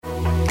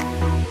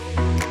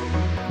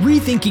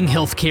Rethinking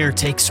healthcare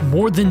takes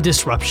more than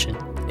disruption.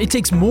 It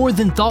takes more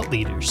than thought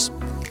leaders.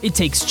 It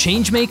takes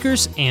change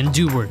makers and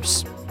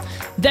doers.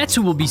 That's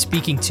who we'll be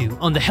speaking to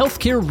on the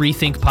Healthcare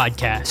Rethink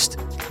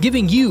podcast,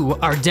 giving you,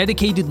 our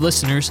dedicated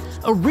listeners,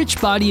 a rich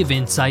body of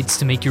insights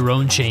to make your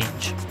own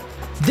change.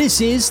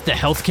 This is the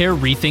Healthcare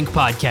Rethink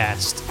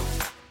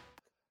podcast.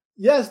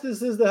 Yes,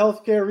 this is the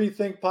Healthcare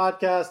Rethink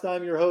podcast.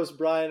 I'm your host,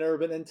 Brian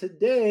Urban, and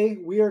today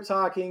we are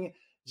talking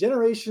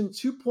Generation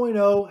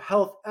 2.0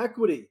 health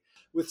equity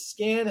with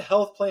SCAN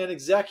Health Plan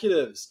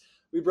executives.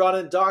 We brought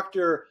in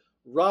Dr.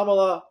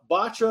 Ramala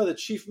Batra, the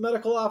Chief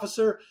Medical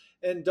Officer,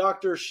 and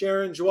Dr.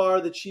 Sharon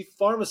Jwar, the Chief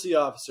Pharmacy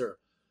Officer.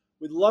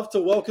 We'd love to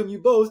welcome you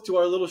both to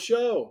our little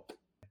show.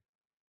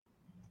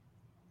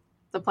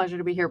 It's a pleasure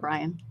to be here,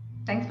 Brian.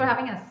 Thanks for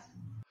having us.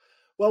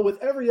 Well,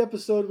 with every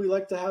episode, we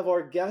like to have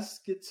our guests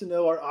get to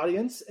know our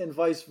audience and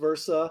vice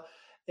versa.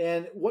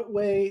 And what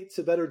way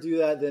to better do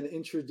that than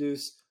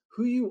introduce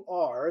who you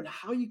are and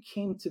how you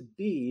came to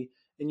be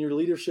in your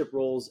leadership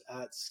roles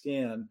at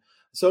SCAN.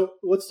 So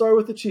let's start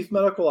with the Chief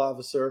Medical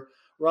Officer.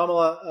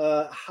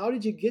 Ramala, how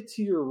did you get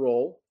to your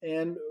role?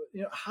 And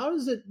how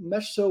does it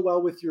mesh so well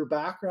with your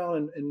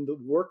background and the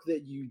work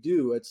that you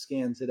do at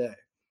SCAN today?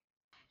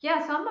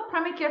 Yeah, so I'm a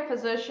primary care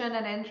physician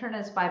and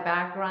internist by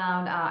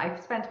background.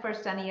 I've spent the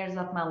first 10 years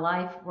of my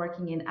life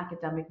working in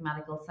academic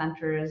medical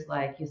centers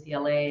like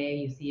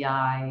UCLA,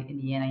 UCI,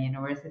 Indiana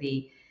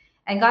University,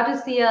 and got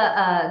to see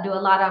do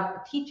a lot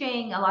of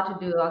teaching,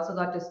 also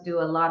got to do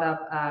a lot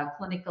of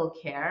clinical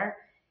care.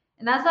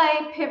 And as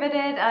I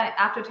pivoted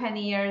after 10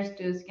 years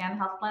to SCAN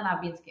Health Plan,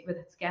 I've been with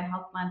SCAN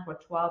Health Plan for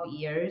 12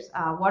 years.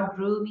 What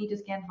drew me to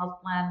SCAN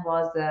Health Plan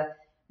was the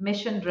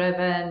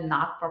mission-driven,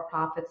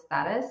 not-for-profit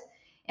status.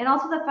 And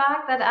also the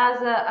fact that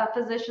as a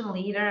physician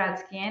leader at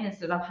SCAN,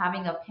 instead of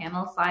having a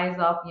panel size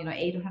of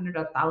 800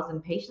 or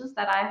 1,000 patients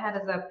that I had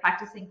as a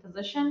practicing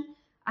physician,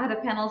 I had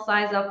a panel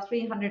size of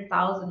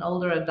 300,000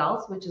 older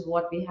adults, which is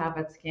what we have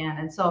at SCAN.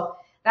 And so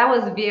that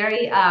was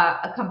very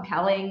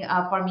compelling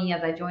for me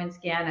as I joined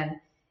SCAN. And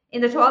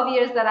in the 12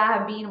 years that I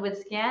have been with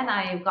SCAN,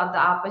 I got the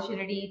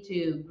opportunity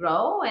to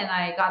grow, and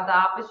I got the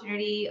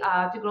opportunity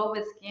to grow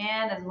with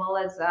SCAN as well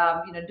as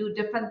do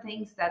different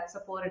things that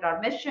supported our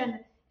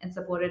mission and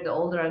supported the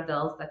older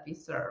adults that we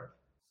serve.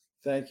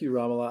 Thank you,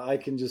 Ramala. I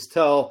can just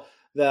tell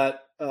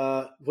that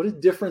what a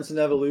difference in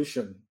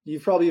evolution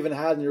you've probably even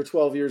had in your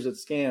 12 years at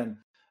SCAN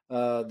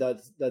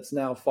that's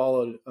now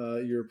followed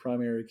your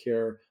primary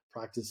care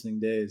practicing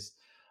days.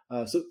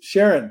 So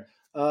Sharon,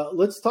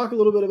 let's talk a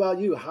little bit about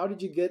you. How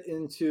did you get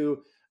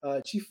into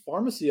Chief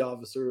Pharmacy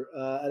Officer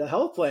at a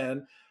health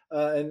plan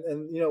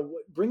and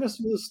bring us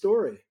through the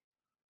story?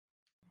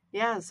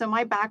 Yeah, so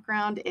my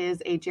background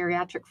is a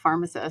geriatric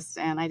pharmacist,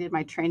 and I did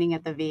my training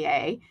at the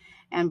VA.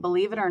 And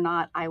believe it or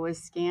not, I was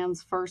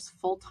SCAN's first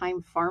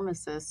full-time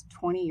pharmacist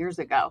 20 years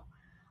ago.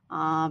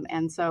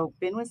 And so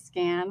been with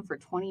SCAN for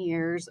 20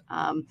 years.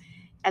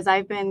 As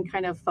I've been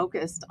kind of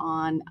focused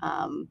on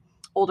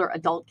older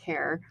adult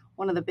care,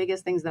 one of the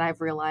biggest things that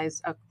I've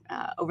realized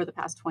over the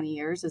past 20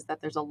 years is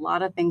that there's a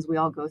lot of things we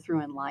all go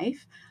through in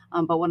life,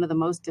 but one of the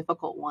most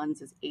difficult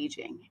ones is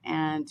aging,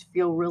 and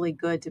feel really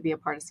good to be a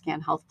part of SCAN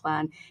Health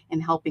Plan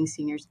and helping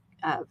seniors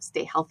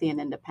stay healthy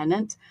and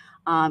independent.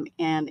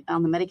 And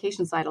on the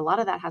medication side, a lot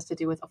of that has to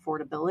do with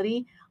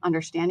affordability,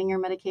 understanding your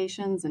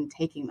medications and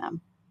taking them.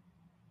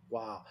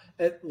 Wow.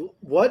 And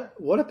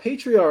what a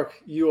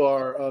patriarch you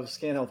are of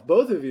SCAN Health,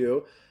 both of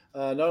you,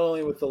 not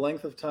only with the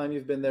length of time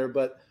you've been there,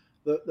 but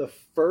the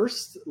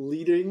first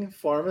leading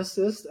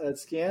pharmacist at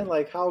SCAN.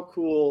 Like, how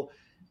cool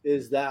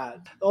is that?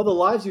 All the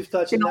lives you've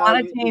touched. Seen a lot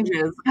of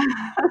changes.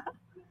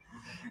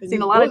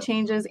 Seen a lot of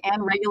changes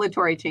and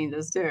regulatory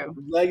changes too.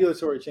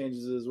 Regulatory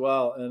changes as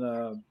well. And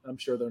I'm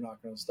sure they're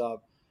not going to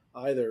stop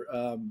either.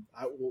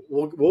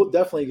 We'll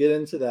definitely get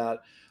into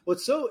that. Well,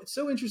 it's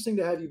so interesting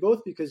to have you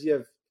both because you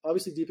have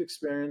obviously deep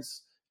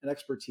experience and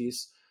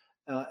expertise,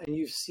 and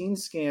you've seen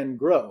SCAN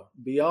grow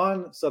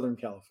beyond Southern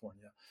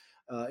California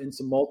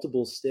into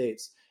multiple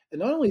states.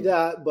 And not only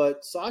that,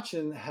 but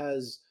Sachin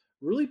has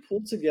really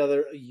pulled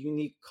together a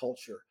unique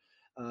culture.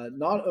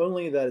 Not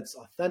only that it's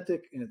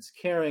authentic and it's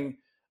caring,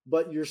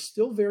 but you're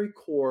still very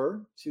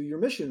core to your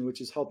mission, which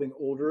is helping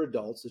older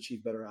adults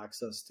achieve better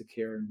access to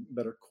care and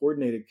better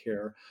coordinated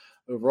care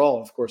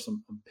overall. Of course,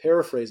 I'm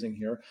paraphrasing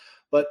here,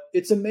 but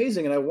it's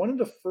amazing. And I wanted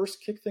to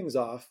first kick things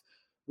off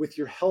with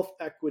your health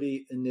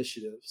equity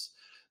initiatives.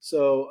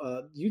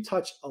 So you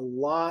touch a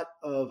lot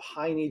of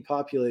high need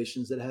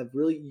populations that have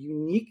really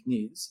unique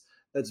needs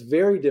that's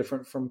very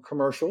different from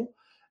commercial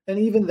and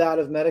even that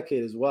of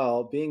Medicaid as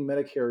well, being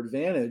Medicare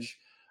Advantage.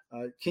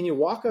 Can you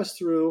walk us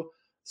through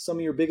some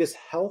of your biggest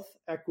health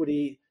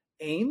equity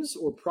aims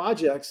or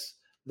projects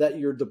that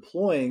you're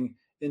deploying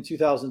in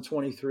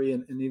 2023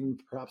 and even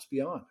perhaps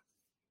beyond?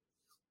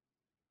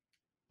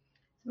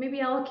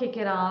 Maybe I'll kick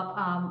it off.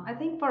 I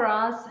think for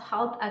us,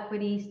 health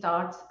equity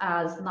starts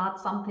as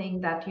not something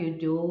that you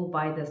do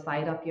by the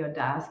side of your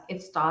desk.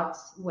 It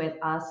starts with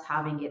us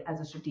having it as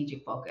a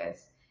strategic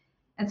focus.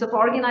 And so for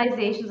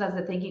organizations, as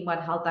they're thinking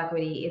about health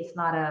equity, it's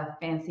not a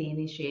fancy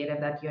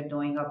initiative that you're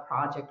doing a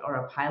project or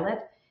a pilot.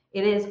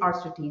 It is our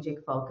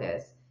strategic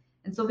focus.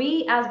 And so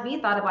as we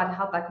thought about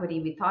health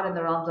equity, we thought in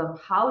the realms of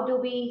how do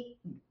we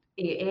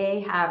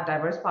have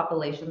diverse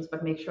populations,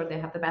 but make sure they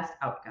have the best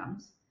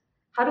outcomes?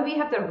 How do we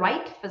have the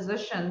right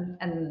physician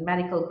and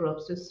medical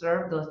groups to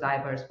serve those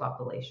diverse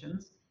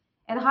populations?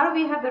 And how do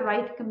we have the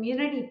right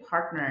community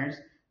partners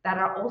that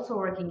are also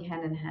working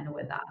hand in hand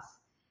with us?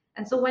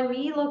 And so when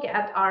we look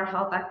at our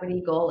health equity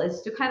goal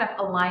is to kind of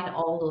align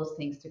all those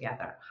things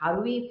together. How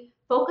do we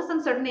focus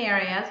on certain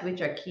areas,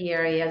 which are key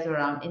areas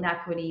around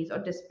inequities or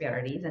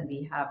disparities? And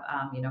we have,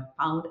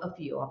 found a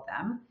few of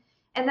them.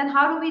 And then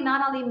how do we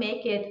not only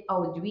make it,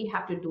 oh, do we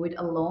have to do it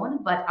alone,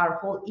 but our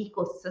whole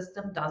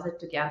ecosystem does it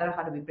together?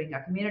 How do we bring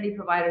our community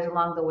providers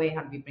along the way?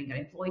 How do we bring our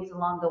employees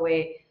along the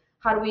way?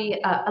 How do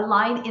we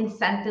align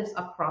incentives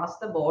across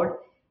the board?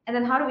 And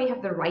then how do we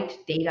have the right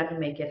data to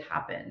make it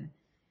happen?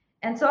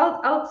 And so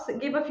I'll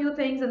give a few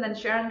things, and then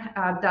Sharon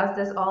does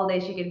this all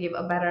day. She can give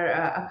a better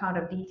account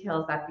of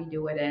details that we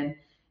do it in.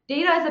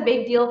 Data is a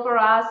big deal for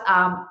us.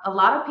 A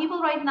lot of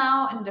people right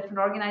now in different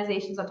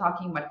organizations are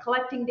talking about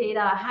collecting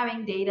data,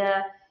 having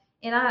data.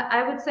 And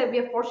I would say we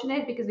are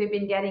fortunate because we've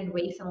been getting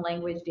race and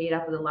language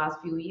data for the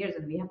last few years,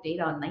 and we have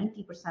data on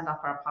 90% of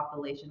our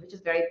population, which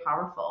is very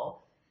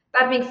powerful.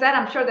 That being said,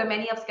 I'm sure there are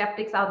many of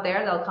skeptics out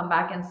there that'll come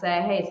back and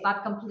say, hey, it's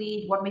not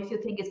complete. What makes you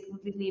think it's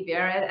completely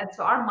varied? And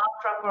so our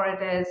mantra for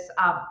it is,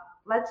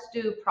 let's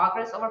do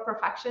progress over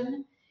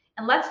perfection.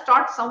 And let's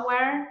start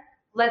somewhere.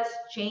 Let's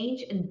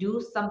change and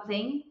do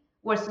something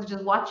versus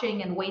just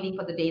watching and waiting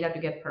for the data to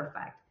get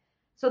perfect.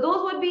 So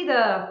those would be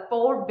the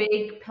 4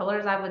 big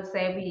pillars, I would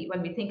say,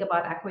 when we think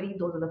about equity,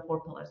 those are the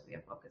 4 pillars we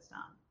are focused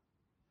on.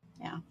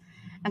 Yeah.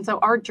 And so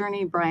our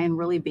journey, Brian,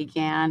 really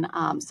began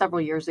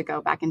several years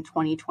ago, back in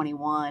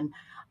 2021.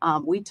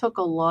 We took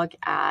a look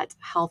at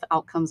health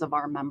outcomes of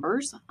our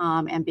members,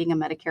 and being a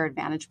Medicare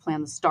Advantage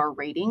plan, the Star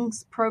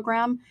Ratings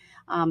program,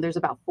 there's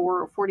about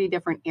 40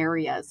 different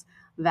areas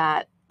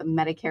that the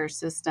Medicare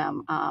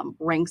system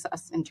ranks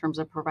us in terms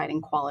of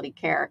providing quality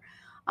care.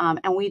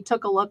 And we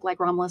took a look, like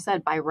Ramla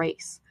said, by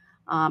race,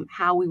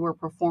 how we were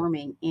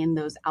performing in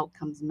those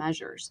outcomes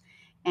measures.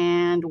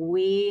 And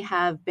we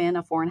have been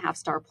a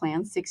 4.5-star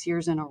plan 6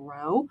 years in a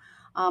row.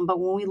 But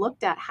when we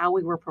looked at how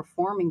we were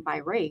performing by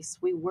race,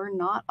 we were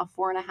not a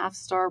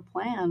 4.5-star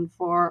plan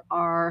for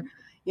our,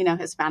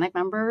 Hispanic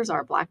members,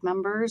 our Black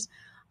members.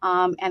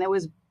 And it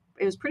was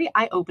pretty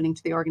eye-opening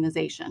to the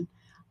organization,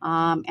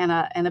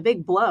 and a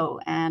big blow.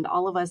 And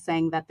all of us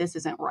saying that this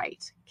isn't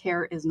right.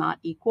 Care is not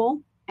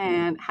equal.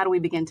 And how do we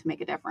begin to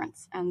make a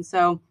difference? And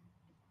so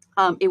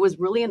it was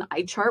really an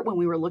eye chart when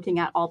we were looking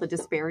at all the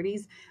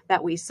disparities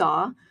that we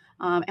saw.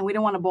 And we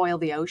don't want to boil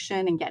the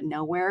ocean and get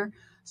nowhere.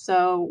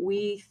 So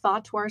we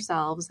thought to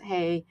ourselves,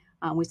 hey,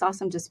 we saw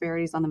some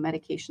disparities on the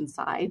medication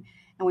side.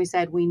 And we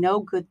said, we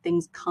know good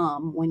things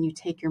come when you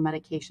take your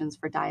medications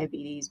for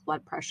diabetes,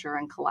 blood pressure,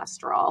 and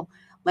cholesterol.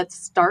 Let's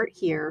start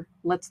here.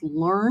 Let's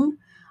learn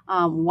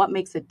what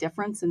makes a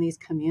difference in these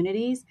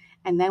communities.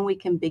 And then we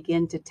can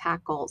begin to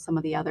tackle some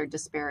of the other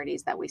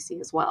disparities that we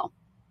see as well.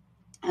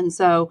 And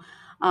so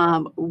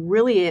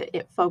really,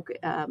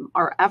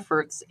 our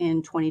efforts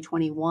in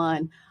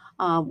 2021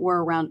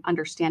 were around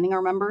understanding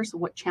our members,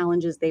 what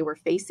challenges they were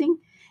facing,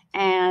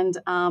 and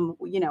how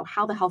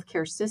the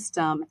healthcare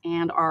system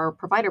and our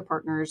provider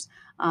partners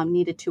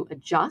needed to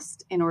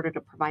adjust in order to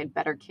provide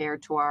better care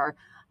to our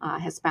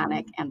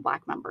Hispanic and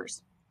Black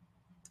members.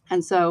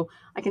 And so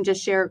I can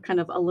just share kind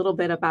of a little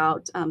bit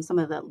about some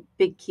of the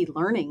big key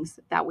learnings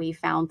that we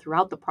found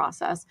throughout the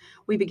process.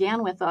 We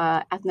began with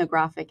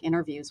ethnographic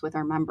interviews with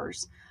our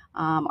members,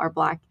 our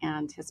Black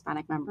and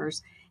Hispanic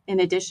members,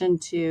 in addition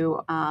to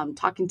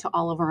talking to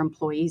all of our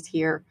employees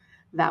here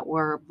that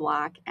were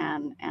Black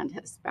and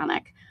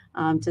Hispanic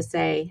to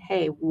say,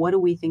 hey, what do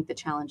we think the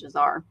challenges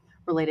are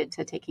related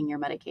to taking your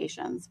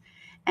medications?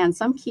 And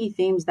some key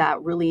themes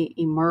that really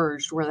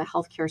emerged where the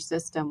healthcare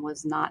system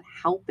was not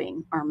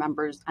helping our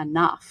members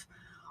enough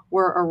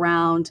were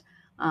around,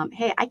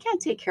 hey, I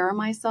can't take care of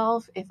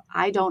myself if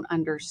I don't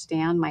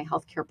understand my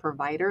healthcare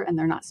provider and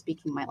they're not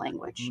speaking my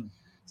language.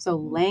 So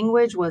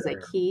language was a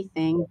key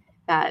thing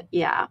that,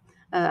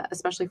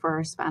 especially for our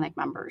Hispanic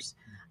members.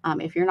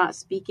 If you're not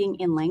speaking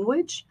in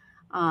language,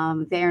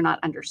 they are not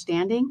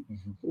understanding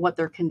what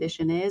their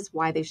condition is,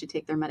 why they should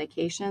take their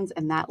medications,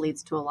 and that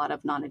leads to a lot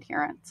of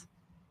non-adherence.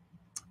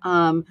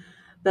 There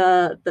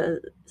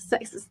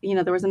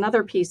was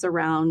another piece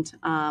around,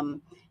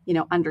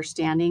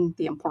 understanding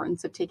the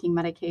importance of taking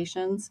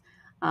medications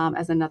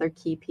as another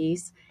key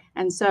piece.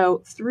 And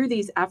so through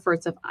these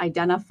efforts of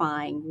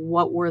identifying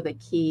what were the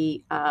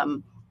key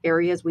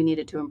areas we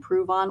needed to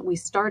improve on, we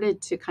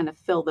started to kind of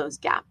fill those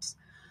gaps.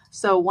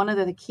 So one of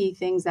the key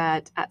things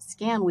that at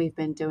SCAN we've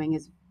been doing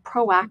is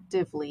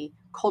proactively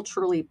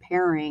culturally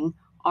pairing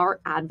our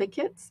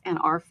advocates and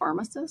our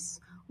pharmacists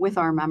with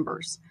our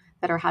members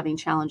that are having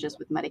challenges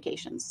with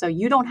medications. So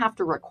you don't have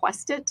to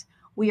request it.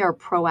 We are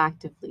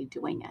proactively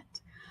doing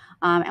it.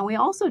 And we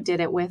also did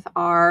it with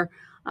our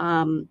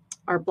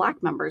our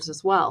Black members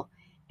as well.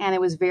 And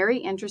it was very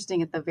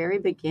interesting at the very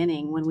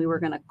beginning when we were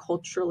going to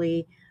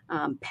culturally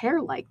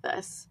pair like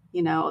this.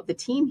 The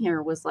team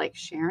here was like,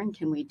 Sharon,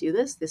 can we do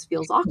this? This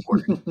feels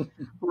awkward,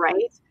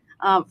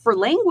 right? For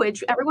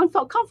language, everyone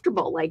felt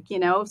comfortable. Like,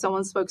 if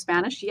someone spoke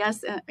Spanish,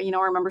 yes,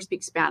 our members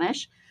speak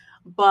Spanish,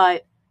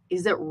 but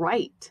is it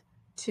right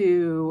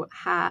to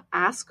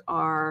ask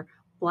our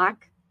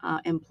Black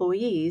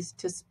employees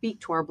to speak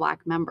to our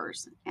Black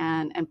members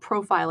and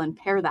profile and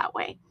pair that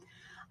way?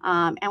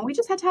 And we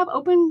just had to have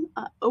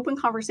open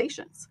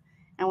conversations.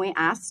 And we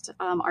asked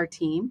our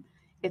team,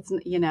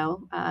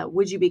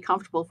 would you be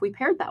comfortable if we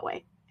paired that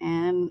way?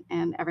 And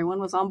everyone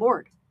was on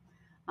board.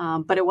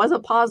 But it was a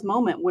pause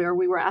moment where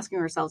we were asking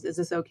ourselves, is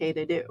this okay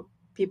to do?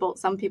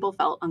 Some people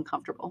felt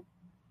uncomfortable.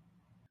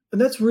 And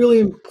that's really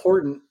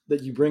important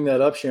that you bring that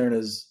up, Sharon,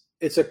 is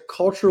it's a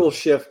cultural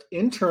shift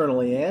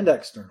internally and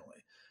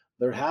externally.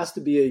 There has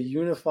to be a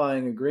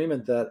unifying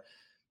agreement that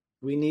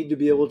we need to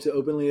be able to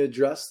openly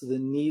address the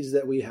needs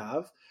that we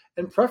have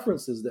and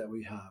preferences that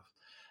we have.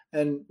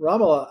 And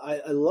Ramala,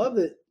 I love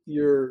that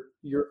you're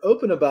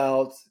open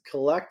about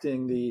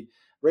collecting the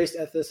race,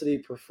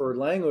 ethnicity, preferred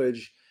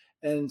language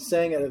and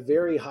saying at a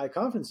very high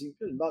confidence,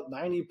 about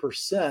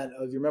 90%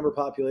 of your member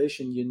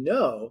population,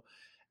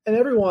 and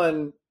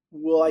everyone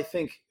will, I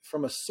think,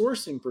 from a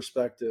sourcing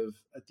perspective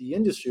at the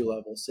industry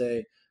level,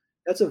 say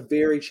that's a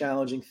very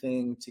challenging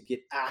thing to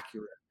get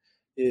accurate,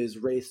 is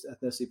race,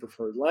 ethnicity,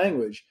 preferred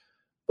language.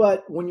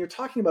 But when you're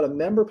talking about a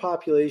member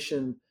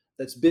population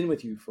that's been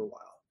with you for a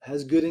while,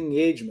 has good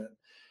engagement,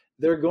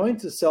 they're going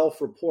to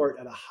self-report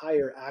at a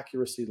higher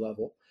accuracy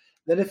level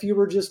than if you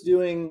were just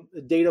doing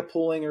data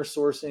pulling or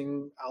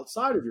sourcing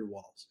outside of your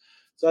walls.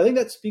 So I think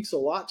that speaks a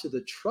lot to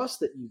the trust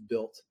that you've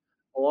built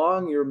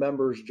along your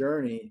members'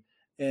 journey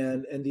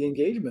and the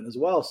engagement as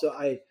well. So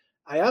I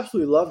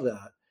absolutely love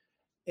that.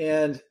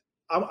 And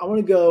I want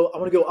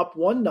to go up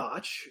one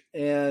notch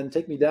and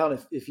take me down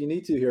if you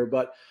need to here.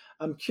 But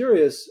I'm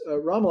curious,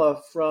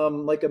 Ramala,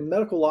 from like a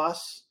medical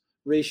cost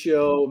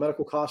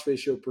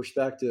ratio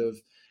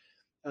perspective,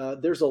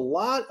 there's a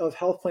lot of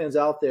health plans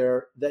out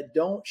there that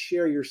don't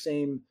share your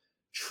same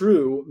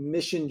true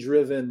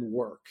mission-driven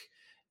work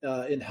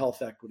in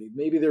health equity.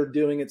 Maybe they're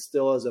doing it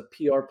still as a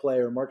PR play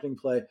or marketing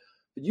play,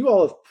 but you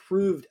all have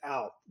proved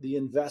out the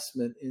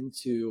investment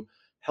into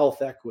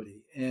health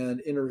equity and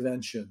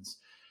interventions.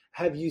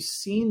 Have you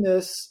seen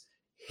this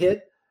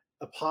hit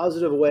a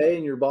positive way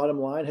in your bottom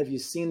line? Have you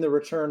seen the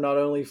return not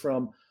only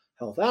from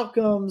health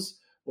outcomes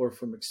or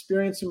from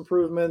experience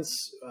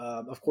improvements?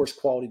 Of course,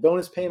 quality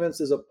bonus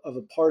payments is a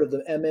part of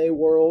the MA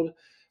world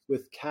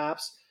with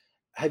CAHPS.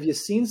 Have you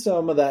seen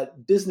some of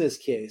that business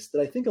case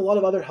that I think a lot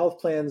of other health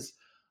plans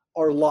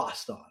are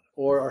lost on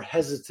or are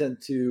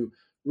hesitant to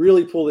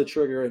really pull the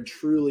trigger and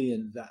truly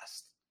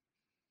invest?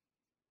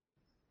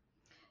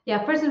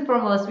 Yeah, first and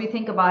foremost, we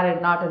think about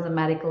it not as a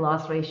medical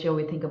loss ratio.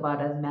 We think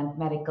about it as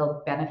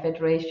medical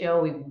benefit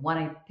ratio. We want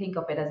to think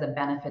of it as a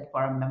benefit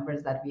for our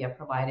members that we are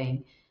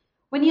providing.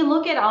 When you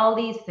look at all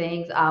these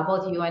things,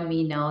 both you and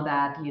me know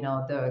that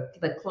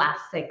the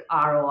classic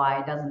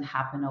ROI doesn't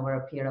happen over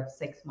a period of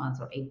 6 months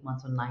or 8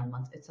 months or 9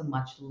 months. It's a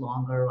much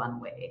longer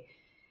runway.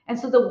 And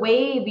so the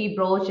way we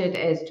broach it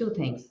is two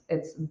things.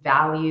 It's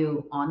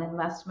value on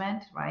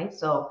investment, right?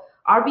 So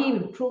are we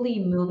truly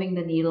moving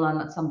the needle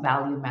on some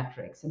value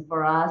metrics? And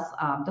for us,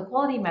 the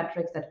quality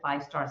metrics that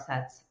 5-star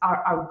sets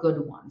are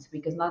good ones,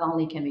 because not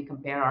only can we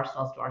compare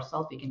ourselves to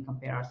ourselves, we can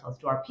compare ourselves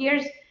to our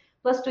peers.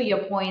 Plus, to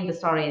your point, the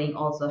star rating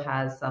also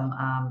has some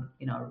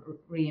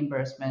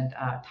reimbursement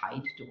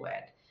tied to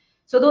it.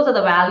 So those are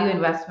the value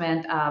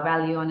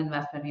on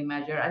investment we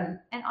measure.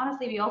 And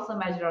honestly, we also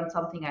measure on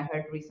something I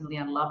heard recently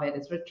and love it.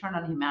 It's return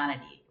on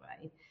humanity,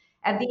 right?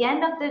 At the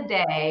end of the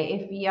day,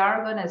 if we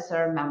are going to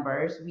serve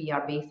members, we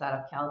are based out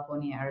of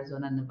California,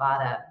 Arizona,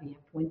 Nevada. We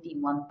have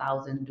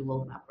 21,000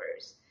 dual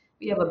members.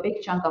 We have a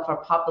big chunk of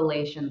our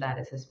population that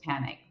is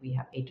Hispanic. We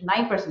have 8 to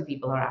 9%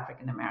 people who are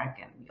African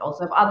American. We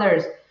also have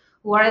others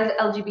who are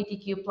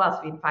LGBTQ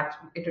plus. We in fact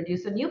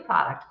introduced a new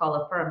product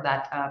called Affirm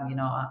that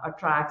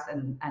attracts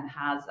and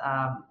has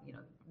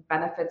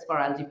benefits for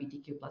our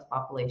LGBTQ plus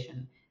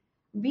population.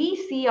 We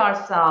see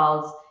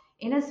ourselves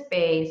in a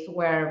space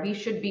where we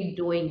should be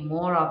doing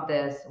more of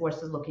this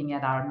versus looking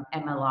at our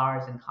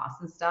MLRs and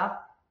costs and stuff.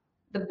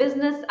 The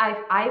business,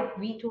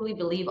 we truly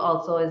believe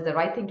also is the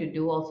right thing to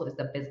do, also is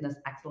the business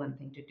excellent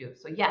thing to do.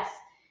 So yes,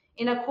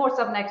 in a course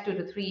of next 2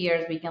 to 3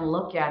 years, we can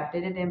look at,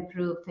 did it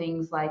improve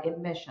things like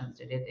admissions?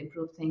 Did it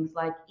improve things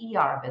like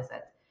ER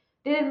visits?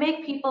 Did it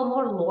make people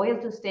more loyal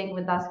to staying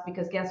with us?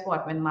 Because guess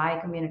what? When my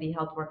community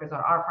health workers or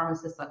our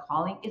pharmacists are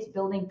calling, it's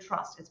building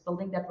trust. It's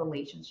building that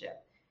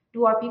relationship.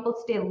 Do our people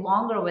stay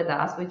longer with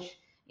us? Which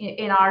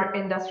in our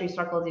industry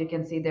circles, you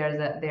can see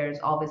there's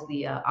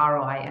obviously a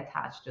ROI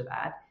attached to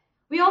that.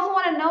 We also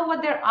want to know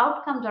what their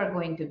outcomes are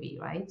going to be,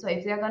 right? So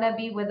if they're going to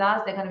be with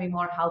us, they're going to be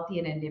more healthy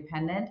and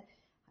independent.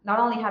 Not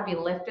only have we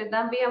lifted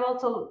them, we have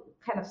also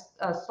kind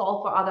of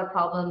solved for other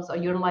problems or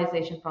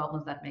utilization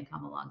problems that may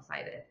come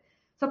alongside it.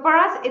 So for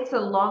us, it's a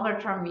longer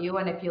term view.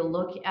 And if you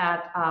look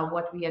at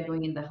what we are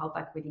doing in the health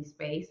equity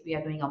space, we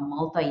are doing a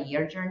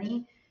multi-year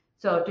journey.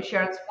 So to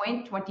Sharon's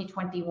point,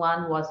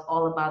 2021 was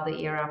all about the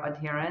era of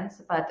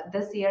adherence. But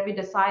this year we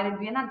decided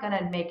we're not going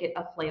to make it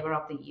a flavor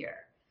of the year.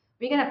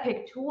 We're going to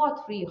pick 2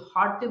 or 3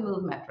 hard to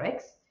move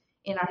metrics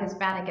in our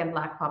Hispanic and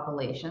Black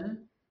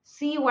population,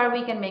 see where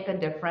we can make a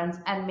difference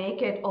and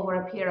make it over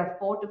a period of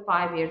 4 to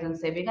 5 years and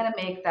say, we're going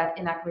to make that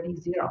inequity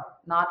zero,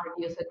 not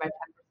reduce it by 10%,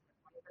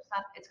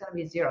 it's going to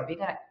be zero. We're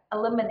going to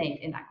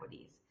eliminate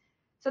inequities.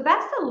 So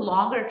that's the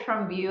longer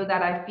term view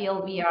that I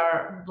feel we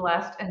are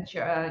blessed in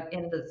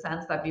the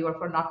sense that we work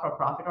for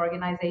not-for-profit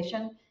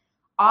organization.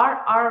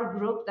 Our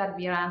group that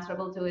we are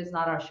answerable to is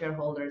not our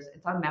shareholders,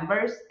 it's our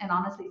members, and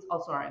honestly, it's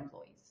also our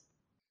employees.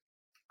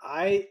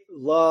 I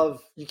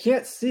love, you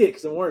can't see it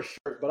because I'm wearing a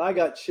shirt, but I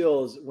got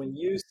chills when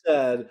you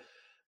said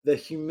the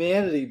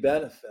humanity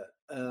benefit.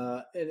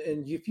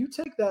 And if you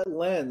take that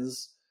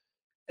lens,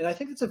 and I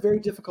think it's a very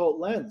difficult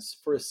lens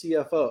for a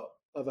CFO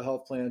of a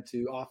health plan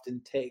to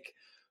often take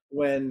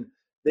when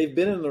they've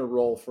been in their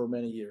role for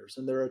many years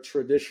and they're a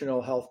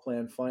traditional health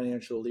plan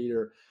financial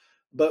leader.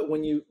 But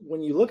when you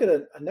look at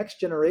a next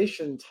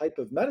generation type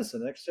of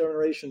medicine, next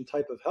generation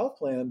type of health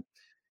plan,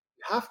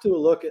 you have to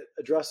look at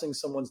addressing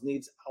someone's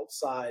needs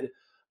outside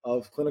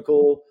of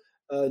clinical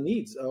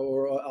needs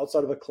or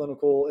outside of a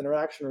clinical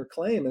interaction or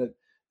claim. And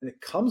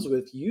it comes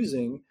with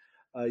using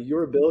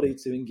your ability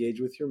to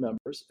engage with your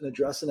members and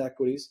address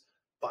inequities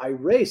by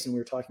race. And we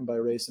were talking by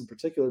race in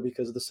particular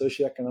because of the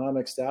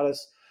socioeconomic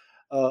status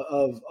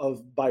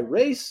of by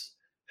race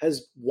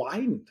has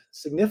widened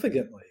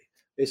significantly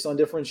based on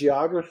different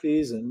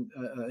geographies and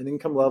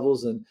income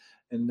levels and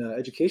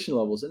education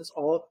levels. And it's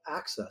all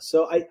access.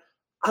 So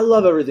I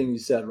love everything you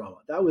said, Rama.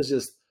 That was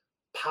just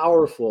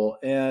powerful.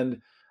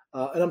 And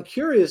I'm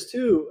curious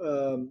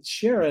too,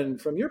 Sharon,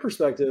 from your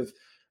perspective,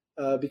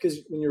 because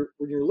when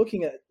you're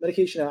looking at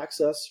medication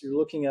access, you're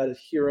looking at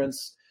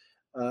adherence,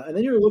 and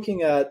then you're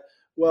looking at,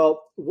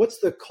 well, what's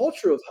the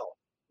culture of health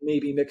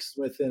maybe mixed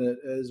within it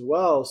as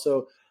well.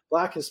 So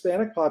Black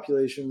Hispanic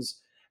populations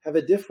have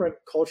a different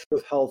culture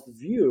of health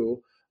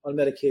view on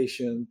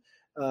medication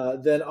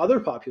than other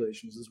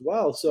populations as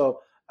well. So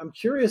I'm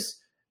curious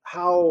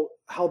how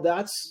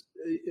that's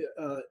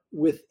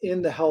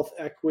within the health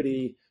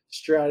equity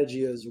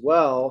strategy as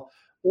well,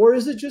 or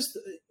is it just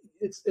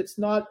it's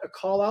not a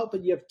call out,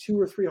 but you have 2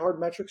 or 3 hard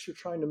metrics you're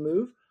trying to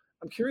move?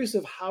 I'm curious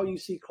of how you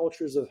see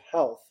cultures of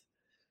health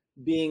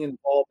being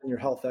involved in your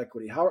health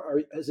equity.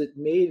 Has it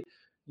made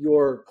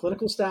your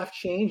clinical staff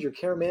change, your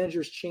care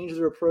managers change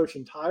their approach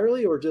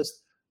entirely, or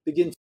just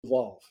begin to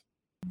evolve?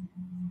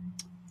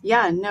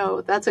 Yeah,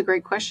 no, that's a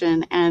great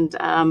question. And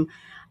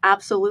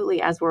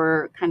absolutely, as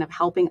we're kind of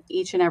helping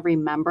each and every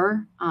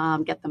member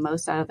get the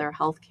most out of their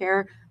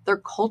healthcare, their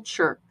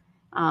culture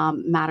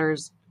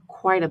matters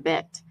quite a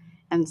bit.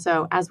 And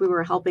so as we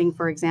were helping,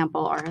 for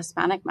example, our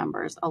Hispanic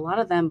members, a lot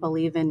of them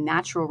believe in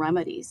natural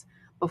remedies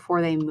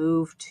before they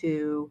move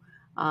to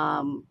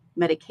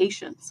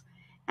medications.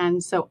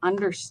 And so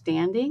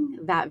understanding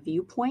that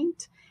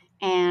viewpoint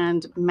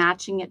and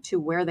matching it to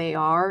where they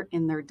are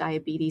in their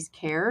diabetes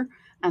care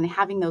and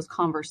having those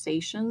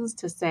conversations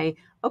to say,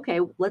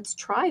 okay, let's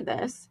try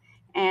this.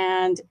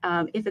 And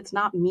if it's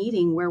not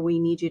meeting where we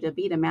need you to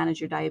be to manage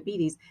your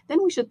diabetes,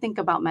 then we should think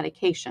about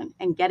medication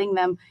and getting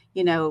them,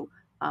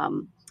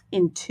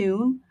 in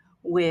tune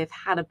with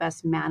how to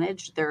best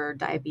manage their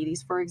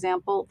diabetes, for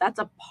example. That's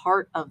a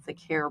part of the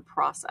care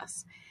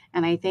process.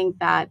 And I think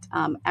that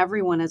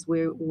everyone, as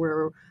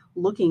we're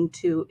looking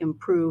to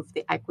improve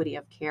the equity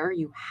of care,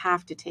 you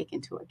have to take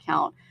into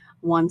account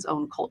one's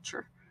own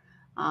culture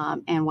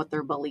and what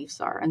their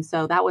beliefs are. And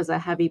so that was a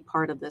heavy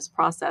part of this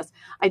process.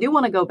 I do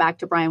want to go back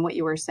to, Brian, what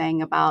you were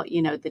saying about,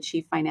 the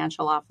chief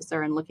financial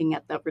officer and looking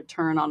at the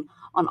return on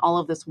all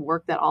of this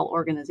work that all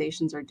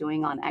organizations are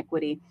doing on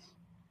equity.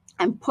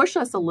 And push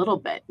us a little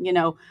bit.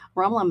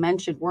 Ramla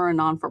mentioned we're a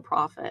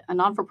non-for-profit. A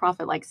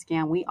non-for-profit like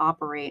SCAN, we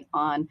operate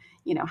on,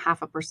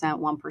 0.5%,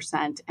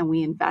 1%, and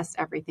we invest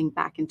everything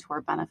back into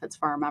our benefits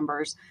for our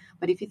members.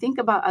 But if you think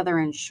about other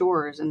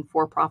insurers and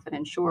for-profit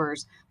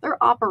insurers, they're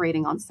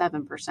operating on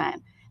 7%.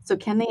 So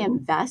can they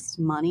invest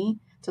money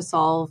to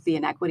solve the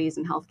inequities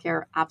in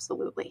healthcare?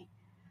 Absolutely.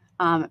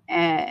 And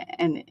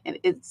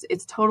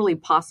it's totally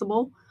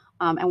possible.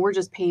 And we're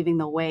just paving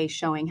the way,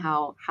 showing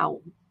how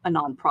a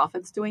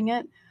nonprofit's doing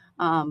it.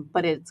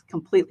 But it's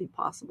completely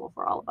possible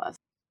for all of us.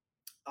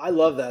 I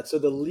love that. So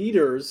the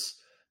leaders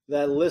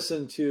that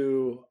listen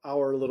to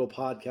our little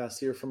podcast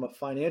here from a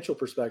financial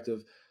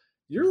perspective,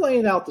 you're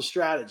laying out the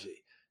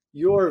strategy.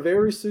 You're a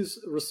very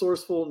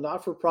resourceful,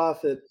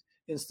 not-for-profit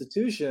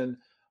institution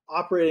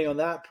operating on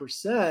that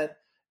percent,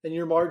 and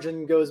your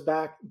margin goes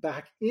back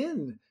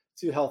in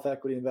to health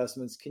equity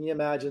investments. Can you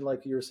imagine,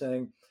 like you were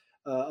saying,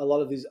 a lot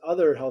of these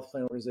other health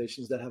plan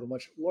organizations that have a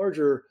much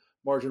larger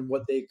margin,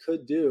 what they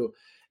could do?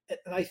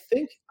 And I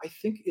think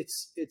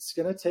it's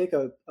going to take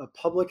a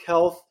public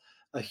health,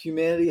 a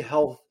humanity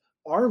health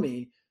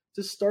army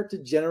to start to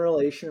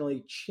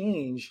generationally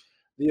change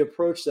the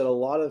approach that a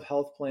lot of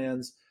health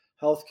plans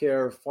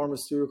healthcare,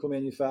 pharmaceutical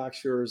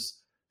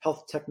manufacturers,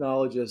 health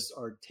technologists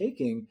are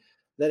taking,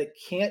 that it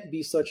can't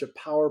be such a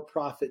power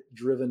profit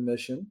driven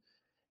mission.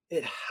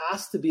 It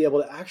has to be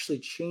able to actually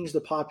change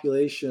the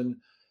population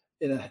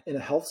in a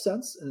health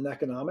sense, in an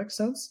economic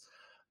sense,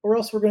 or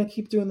else we're going to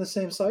keep doing the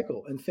same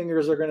cycle and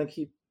fingers are going to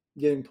keep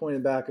getting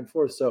pointed back and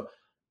forth. So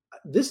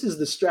this is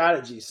the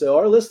strategy. So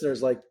our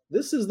listeners, like,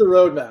 this is the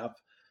roadmap.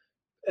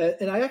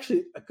 And I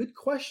actually, a good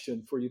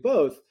question for you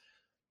both,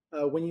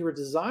 when you were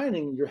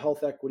designing your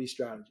health equity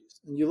strategies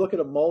and you look at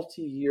a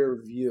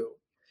multi-year view,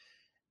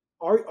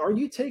 are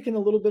you taking a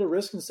little bit of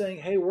risk and saying,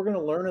 hey, we're going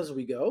to learn as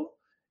we go?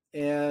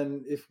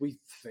 And if we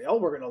fail,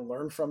 we're going to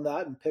learn from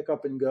that and pick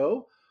up and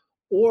go?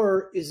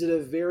 Or is it a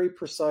very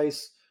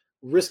precise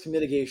risk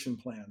mitigation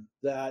plan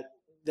that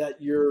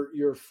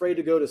you're afraid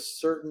to go to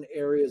certain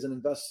areas and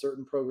invest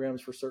certain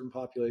programs for certain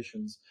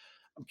populations?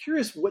 I'm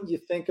curious what you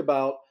think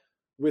about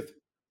with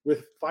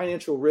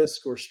financial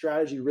risk or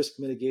strategy risk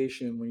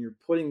mitigation when you're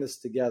putting this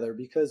together,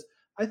 because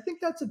I think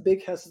that's a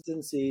big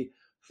hesitancy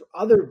for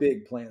other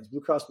big plans, Blue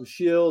Cross Blue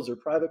Shields or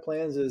private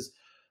plans, is,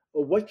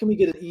 well, what can we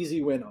get an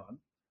easy win on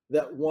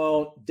that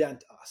won't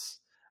dent us,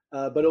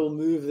 but it will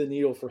move the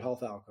needle for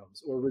health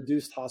outcomes or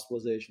reduced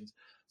hospitalizations.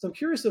 So I'm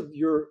curious of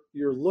your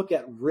look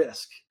at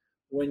risk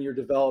when you're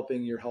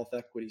developing your health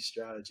equity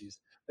strategies.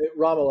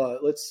 Ramala,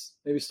 let's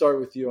maybe start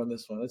with you on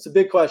this one. It's a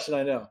big question,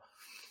 I know.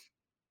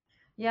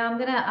 Yeah, I'm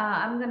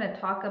gonna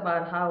talk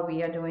about how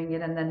we are doing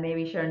it, and then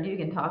maybe Sharon, you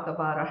can talk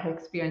about our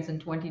experience in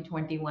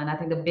 2021. I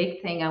think the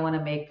big thing I want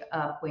to make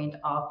a point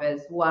of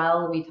is,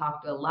 while we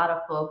talk to a lot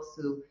of folks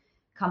who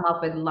come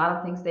up with a lot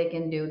of things they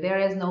can do, there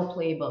is no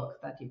playbook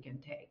that you can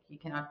take. You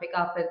cannot pick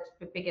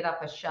it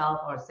up a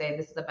shelf or say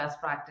this is the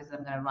best practice,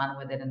 I'm going to run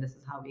with it, and this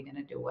is how we're going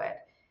to do it.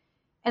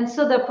 And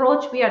so the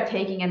approach we are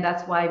taking, and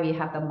that's why we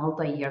have the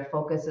multi-year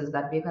focus, is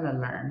that we're going to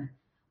learn.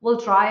 We'll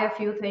try a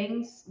few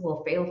things.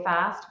 We'll fail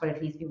fast, but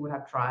at least we would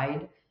have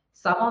tried.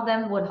 Some of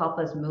them would help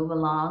us move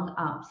along.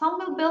 Some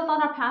will build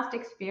on our past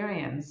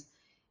experience.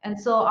 And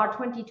so our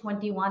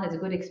 2021 is a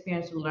good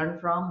experience to learn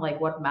from, like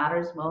what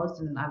matters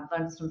most. And I've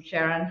learned from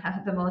Sharon,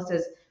 the most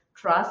is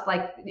trust.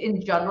 Like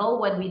in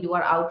general, when we do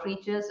our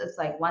outreaches, it's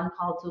like one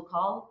call, two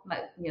call,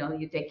 like,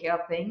 you take care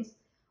of things.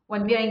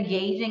 When we are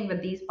engaging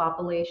with these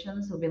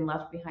populations who've been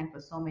left behind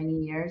for so many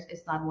years,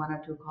 it's not one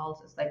or two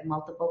calls, it's like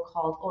multiple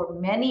calls or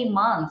many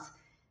months,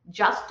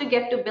 just to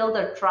get to build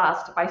their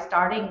trust by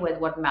starting with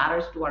what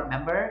matters to our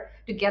member,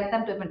 to get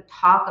them to even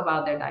talk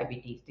about their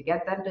diabetes, to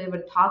get them to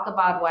even talk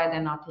about why they're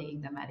not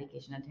taking the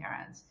medication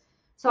adherence.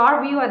 So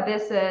our view at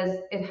this is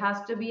it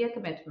has to be a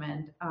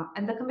commitment.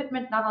 And the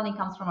commitment not only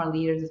comes from our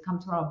leaders, it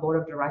comes from our board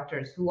of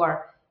directors who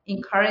are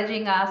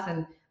encouraging us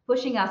and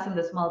pushing us in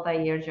this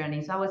multi-year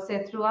journey. So I would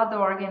say throughout the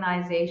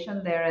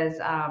organization, there is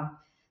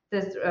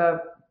this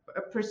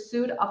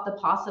pursuit of the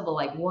possible,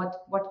 like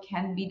what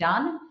can be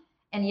done.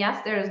 And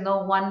yes, there is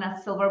no one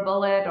silver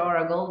bullet or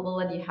a gold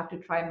bullet. You have to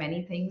try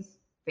many things,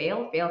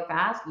 fail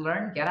fast,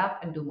 learn, get up,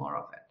 and do more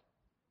of it.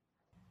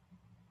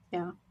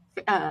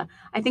 Yeah.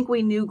 I think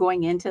we knew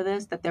going into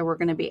this that there were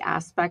going to be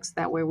aspects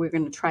that where we were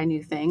going to try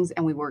new things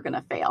and we were going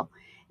to fail.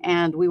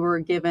 And we were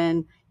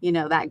given,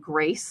 that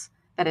grace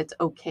that it's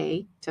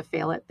okay to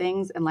fail at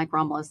things. And like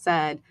Ramala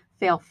said,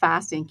 fail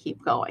fast and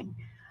keep going.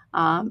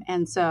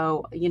 And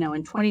so,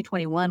 in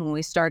 2021, when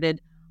we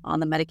started on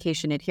the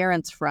medication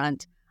adherence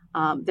front,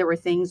 there were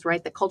things,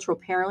 right? The cultural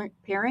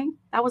pairing,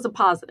 that was a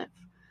positive.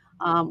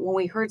 When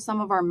we heard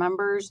some of our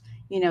members,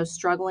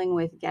 struggling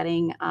with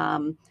getting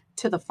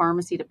to the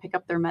pharmacy to pick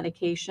up their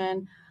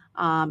medication,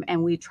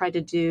 and we tried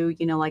to do,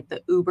 like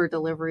the Uber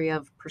delivery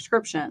of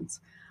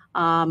prescriptions.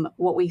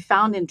 What we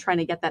found in trying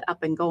to get that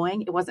up and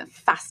going, it wasn't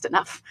fast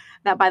enough.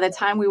 That by the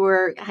time we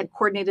had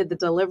coordinated the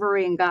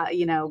delivery and got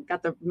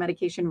the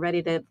medication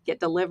ready to get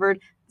delivered,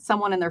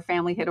 someone in their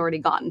family had already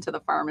gotten to the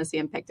pharmacy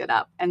and picked it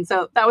up. And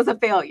so that was a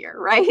failure,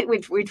 right?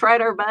 We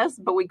tried our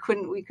best, but we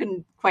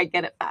couldn't quite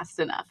get it fast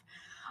enough.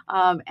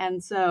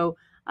 And so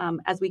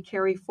as we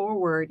carry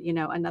forward,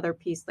 another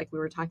piece, like we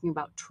were talking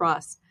about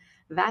trust,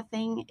 that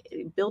thing,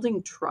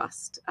 building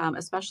trust,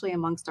 especially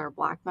amongst our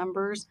Black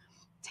members,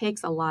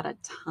 takes a lot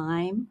of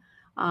time.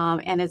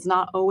 And it's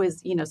not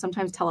always,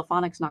 sometimes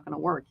telephonic's not going to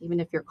work, even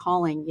if you're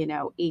calling,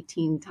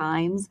 18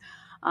 times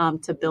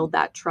to build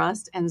that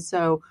trust. And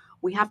so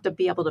we have to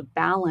be able to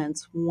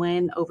balance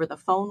when over the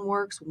phone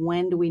works,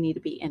 when do we need to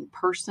be in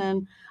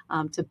person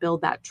to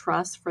build that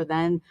trust for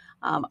then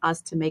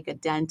us to make a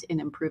dent in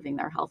improving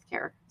their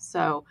healthcare.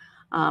 So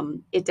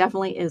it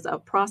definitely is a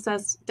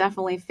process,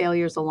 definitely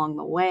failures along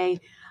the way.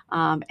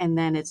 And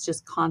then it's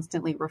just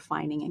constantly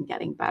refining and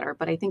getting better.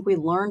 But I think we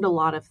learned a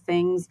lot of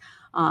things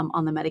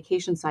on the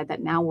medication side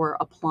that now we're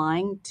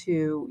applying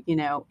to,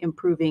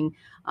 improving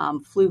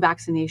flu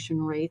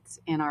vaccination rates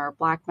in our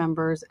Black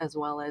members, as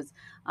well as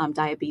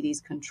diabetes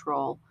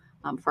control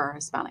for our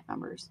Hispanic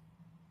members.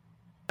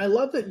 I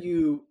love that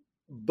you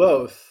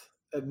both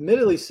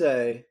admittedly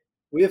say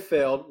we have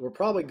failed, we're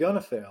probably going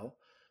to fail,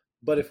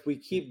 but if we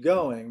keep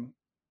going,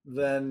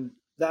 then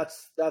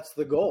that's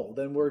the goal.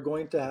 Then we're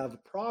going to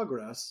have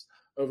progress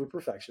over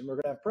perfection. We're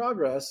going to have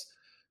progress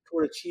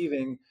toward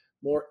achieving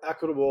more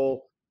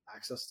equitable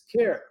access to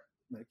care,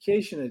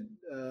 medication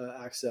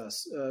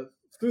access,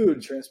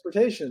 food,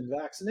 transportation,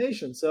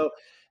 vaccination. So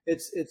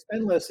it's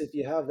endless if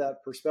you have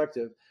that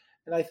perspective.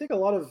 And I think a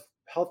lot of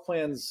health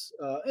plans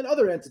and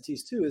other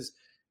entities too is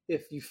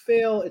if you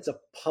fail, it's a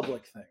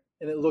public thing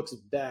and it looks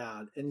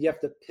bad and you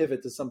have to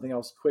pivot to something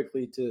else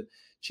quickly to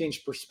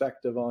change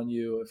perspective on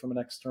you from an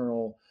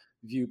external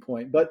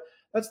viewpoint. But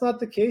that's not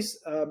the case,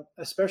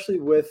 especially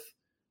with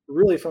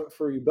really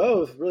for you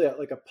both, really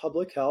like a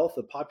public health,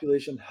 a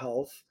population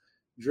health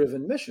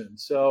driven mission.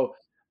 So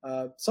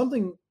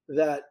something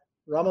that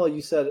Ramala,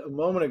 you said a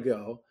moment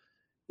ago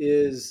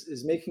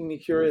is making me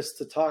curious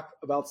to talk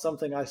about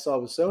something I saw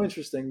was so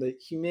interesting, the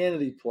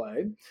humanity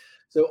play.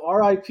 So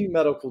RIP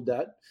medical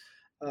debt,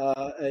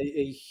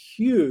 a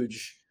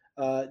huge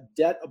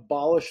debt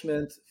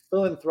abolishment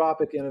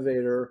philanthropic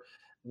innovator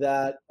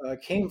that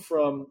came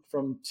from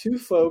two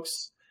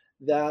folks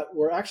that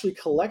were actually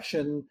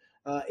collection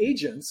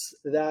agents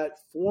that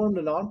formed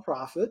a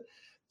nonprofit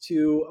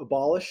to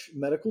abolish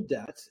medical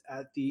debt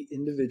at the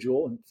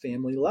individual and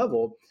family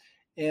level.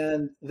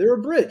 And they're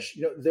a bridge.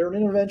 They're an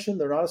intervention.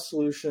 They're not a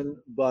solution,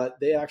 but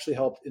they actually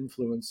helped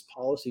influence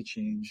policy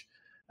change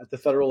at the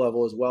federal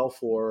level as well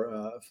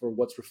for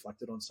what's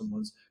reflected on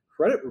someone's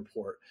credit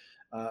report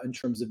in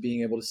terms of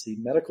being able to see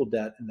medical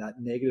debt and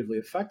that negatively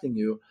affecting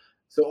you.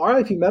 So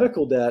RIP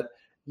medical debt,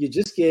 you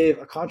just gave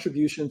a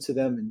contribution to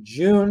them in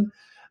June,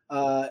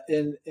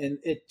 and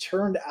it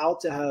turned out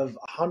to have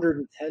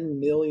 $110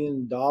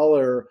 million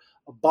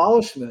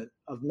abolishment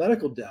of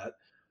medical debt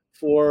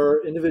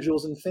for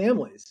individuals and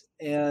families.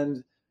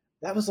 And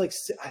that was like,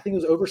 I think it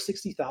was over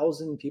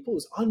 60,000 people. It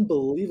was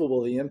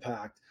unbelievable, the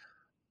impact.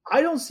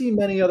 I don't see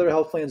many other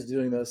health plans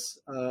doing this.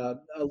 A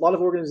lot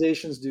of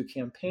organizations do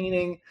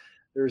campaigning.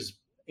 There's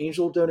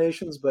angel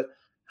donations, but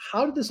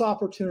how did this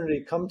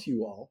opportunity come to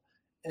you all?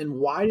 And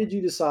why did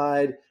you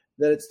decide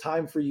that it's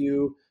time for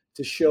you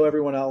to show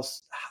everyone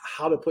else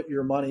how to put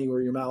your money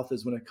where your mouth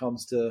is when it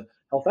comes to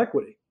health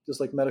equity? Just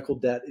like medical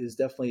debt is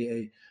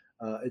definitely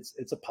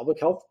it's a public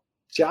health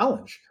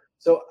challenge.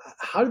 So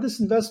how did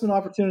this investment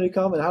opportunity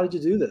come and how did you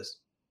do this?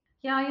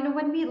 Yeah,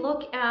 when we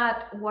look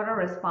at what our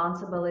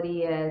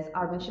responsibility is,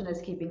 our mission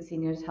is keeping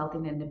seniors healthy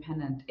and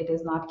independent. It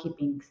is not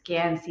keeping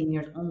SCAN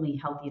seniors only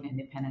healthy and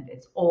independent.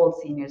 It's all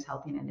seniors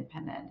healthy and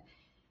independent.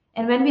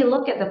 And when we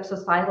look at the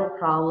societal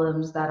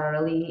problems that are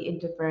really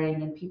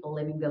interfering in people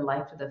living their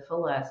life to the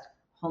fullest,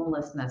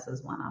 homelessness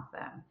is one of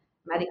them.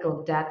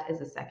 Medical debt is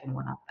the second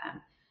one of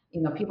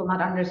them. People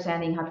not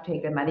understanding how to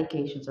take their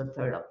medications, a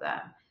third of them.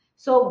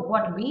 So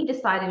what we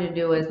decided to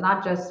do is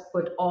not just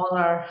put all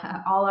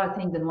our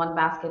things in one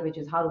basket, which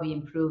is how do we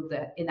improve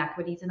the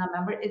inequities in our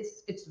member.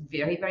 It's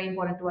very, very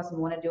important to us and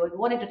we want to do it. We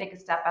wanted to take a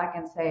step back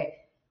and say,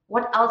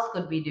 what else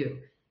could we do?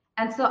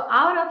 And so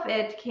out of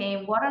it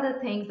came, what are the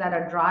things that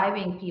are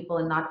driving people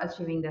and not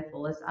achieving their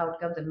fullest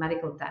outcomes? And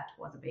medical debt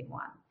was a big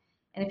one.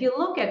 And if you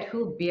look at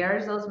who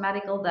bears those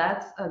medical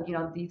debts,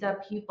 these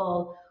are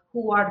people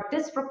who are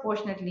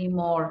disproportionately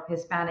more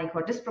Hispanic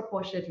or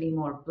disproportionately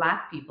more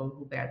Black people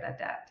who bear that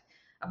debt.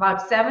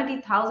 About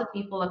 70,000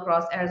 people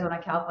across Arizona,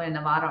 California,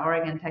 Nevada,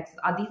 Oregon, Texas,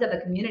 these are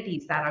the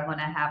communities that are going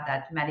to have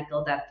that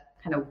medical debt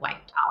kind of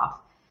wiped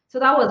off. So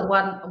that was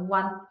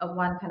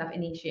one kind of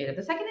initiative.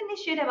 The second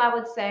initiative I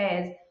would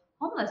say is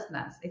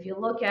homelessness. If you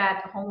look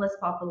at homeless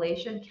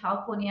population,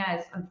 California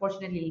is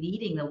unfortunately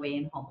leading the way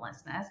in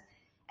homelessness.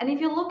 And if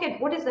you look at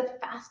what is the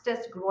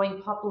fastest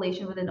growing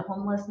population within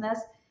homelessness,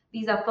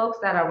 these are folks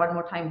that are, one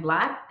more time,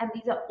 Black, and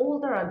these are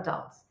older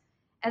adults.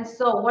 And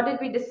so what did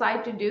we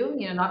decide to do?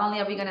 Not only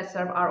are we going to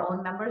serve our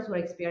own members who are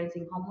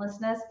experiencing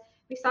homelessness,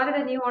 we started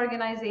a new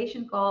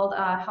organization called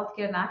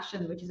Healthcare in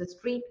Action, which is a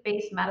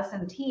street-based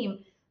medicine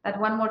team that,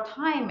 one more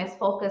time, is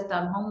focused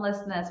on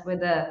homelessness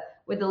with a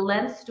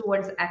lens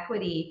towards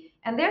equity.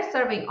 And they're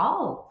serving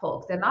all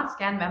folks. They're not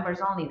SCAN members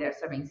only. They're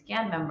serving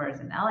SCAN members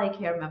and LA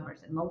Care members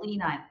and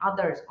Molina and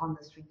others on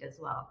the street as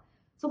well.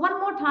 So one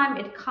more time,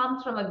 it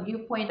comes from a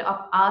viewpoint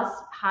of us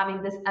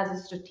having this as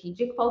a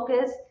strategic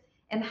focus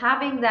and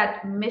having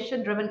that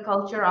mission-driven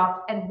culture of,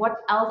 and what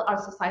else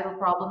are societal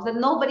problems that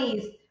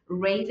nobody's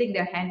raising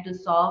their hand to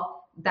solve.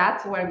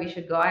 That's where we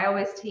should go. I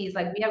always tease,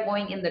 like, we are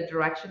going in the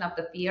direction of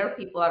the fear.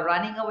 People are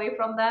running away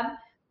from them.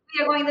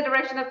 We are going in the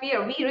direction of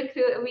fear. We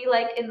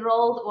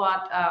enrolled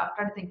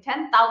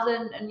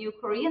 10,000 new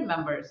Korean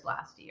members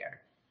last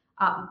year.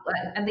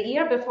 And the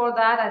year before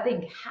that, I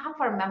think half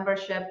our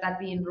membership that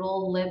we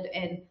enrolled lived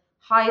in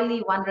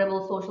highly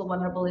vulnerable, social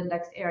vulnerable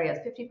index areas.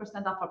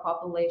 50% of our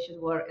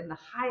population were in the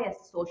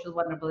highest social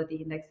vulnerability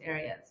index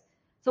areas.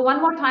 So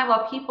one more time,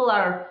 while people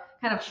are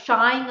kind of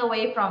shying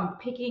away from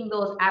picking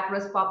those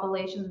at-risk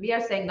populations, we are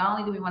saying not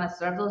only do we want to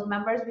serve those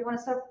members, we want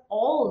to serve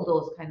all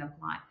those kind of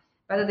clients,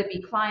 whether they be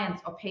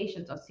clients or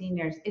patients or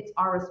seniors. It's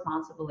our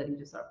responsibility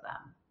to serve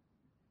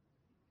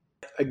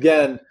them.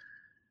 Again,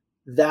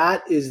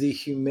 that is the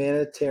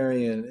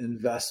humanitarian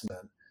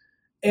investment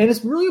And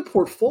it's really a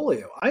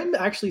portfolio. I'm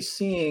actually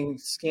seeing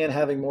SCAN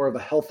having more of a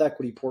health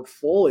equity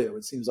portfolio,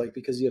 it seems like,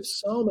 because you have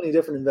so many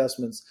different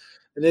investments,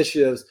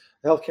 initiatives,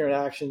 the Healthcare in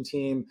Action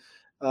team,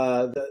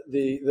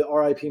 the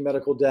RIP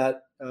medical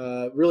debt.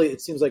 Really,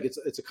 it seems like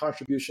it's a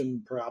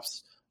contribution,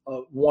 perhaps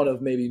one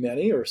of maybe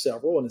many or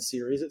several in a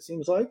series, it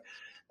seems like.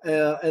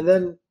 And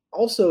then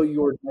also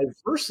your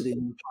diversity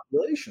in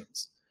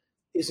populations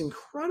is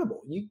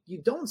incredible.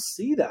 You don't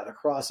see that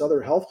across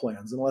other health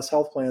plans unless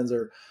health plans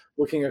are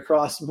looking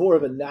across more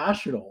of a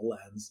national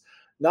lens,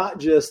 not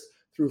just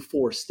through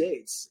 4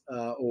 states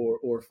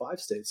or 5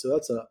 states. So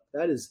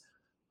that is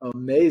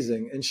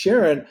amazing. And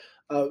Sharon,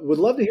 would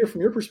love to hear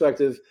from your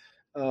perspective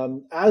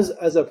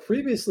as a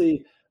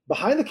previously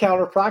behind the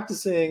counter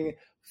practicing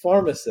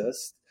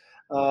pharmacist.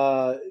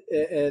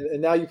 And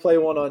now you play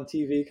one on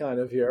TV kind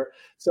of here.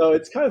 So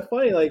it's kind of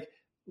funny, like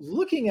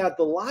looking at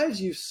the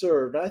lives you've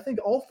served. And I think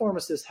all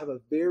pharmacists have a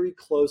very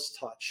close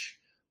touch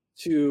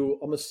to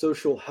almost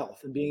social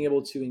health and being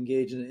able to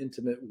engage in an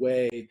intimate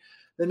way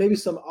than maybe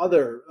some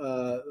other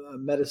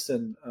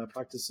medicine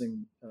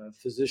practicing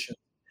physician.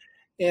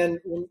 And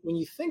when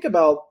you think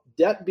about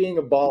debt being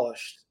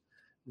abolished,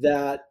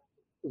 that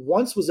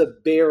once was a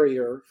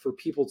barrier for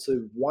people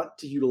to want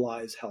to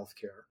utilize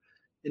healthcare,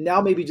 and now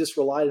maybe just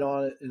relied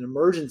on it in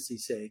emergency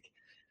sake.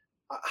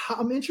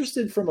 I'm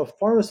interested from a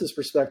pharmacist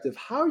perspective,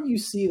 how you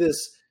see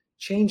this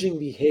changing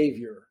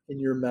behavior in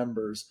your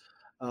members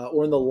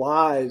or in the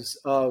lives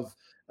of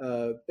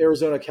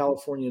Arizona,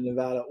 California,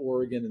 Nevada,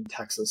 Oregon, and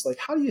Texas. Like,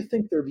 how do you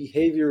think their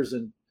behaviors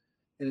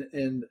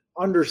and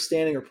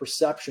understanding or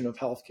perception of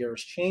healthcare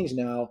has changed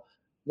now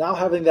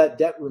having that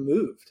debt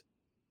removed?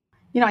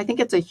 I think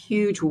it's a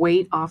huge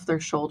weight off their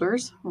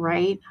shoulders,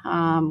 right?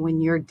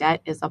 When your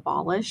debt is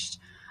abolished.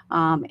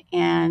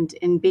 And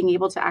in being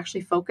able to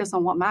actually focus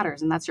on what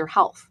matters, and that's your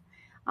health,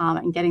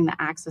 and getting the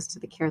access to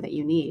the care that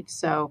you need.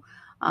 So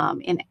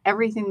in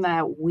everything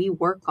that we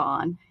work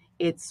on,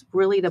 it's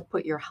really to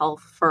put your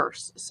health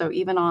first. So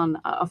even on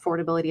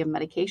affordability of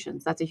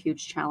medications, that's a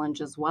huge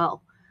challenge as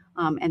well.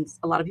 And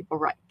a lot of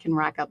people can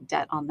rack up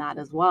debt on that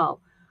as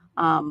well.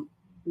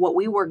 What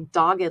we work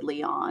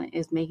doggedly on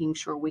is making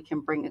sure we can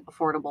bring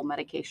affordable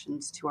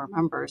medications to our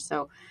members.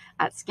 So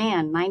at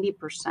SCAN,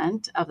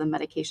 90% of the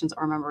medications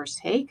our members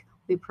take,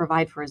 we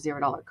provide for a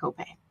 $0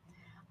 copay.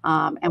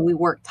 And we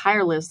work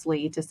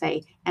tirelessly to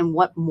say, and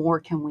what more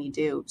can we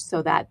do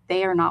so that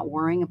they are not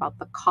worrying about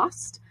the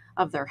cost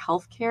of their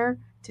health care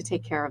to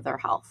take care of their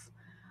health.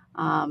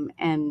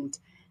 And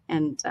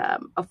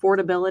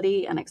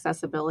affordability and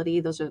accessibility,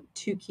 those are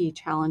 2 key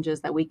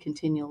challenges that we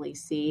continually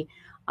see,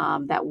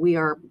 that we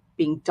are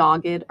being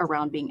dogged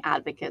around being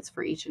advocates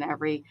for each and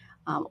every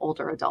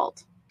older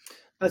adult.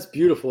 That's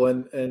beautiful.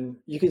 And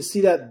you can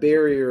see that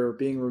barrier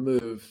being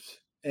removed.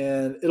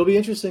 And it'll be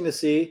interesting to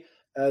see,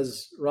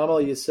 as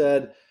Ramal, you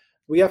said,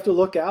 we have to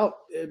look out.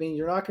 I mean,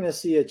 you're not going to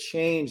see a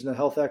change in the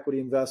health equity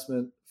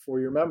investment for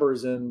your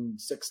members in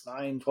 6,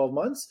 9, 12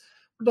 months.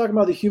 We're talking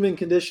about the human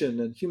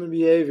condition and human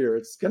behavior.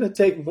 It's going to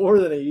take more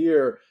than a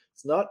year.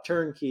 It's not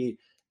turnkey.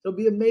 It'll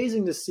be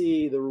amazing to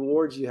see the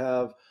rewards you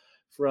have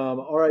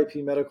from RIP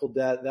medical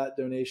debt, that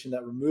donation,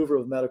 that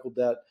removal of medical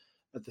debt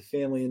at the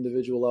family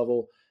individual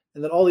level,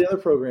 and then all the other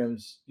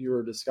programs you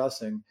were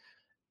discussing.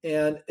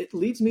 And it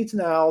leads me to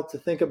now to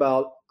think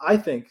about, I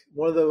think,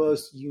 one of the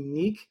most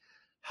unique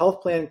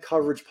health plan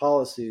coverage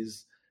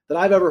policies that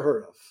I've ever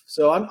heard of.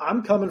 So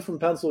I'm coming from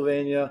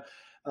Pennsylvania.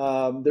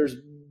 There's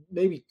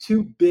maybe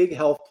 2 big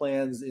health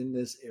plans in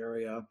this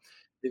area.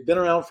 They've been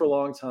around for a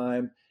long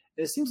time.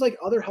 And it seems like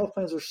other health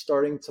plans are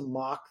starting to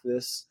mock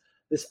this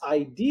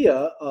idea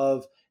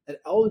of an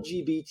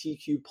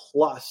LGBTQ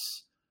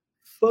plus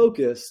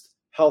focused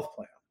health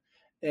plan.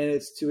 And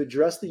it's to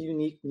address the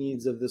unique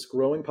needs of this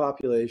growing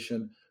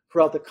population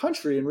throughout the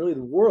country and really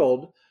the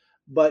world.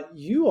 But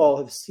you all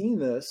have seen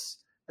this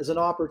as an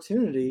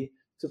opportunity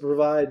to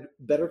provide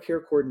better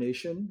care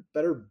coordination,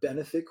 better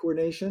benefit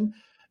coordination,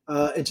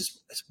 and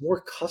just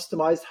more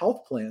customized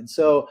health plans.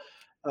 So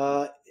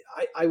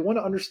I want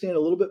to understand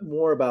a little bit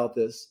more about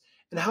this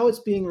and how it's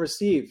being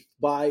received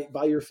by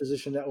your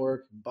physician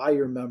network, by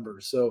your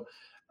members. So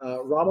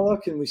Ramala,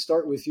 can we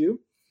start with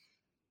you?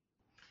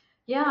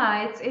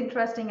 Yeah, it's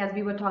interesting. As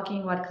we were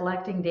talking about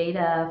collecting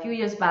data, a few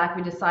years back,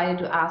 we decided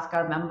to ask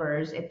our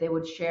members if they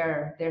would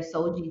share their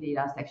SOGI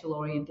data, sexual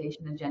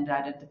orientation and gender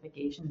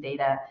identification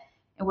data.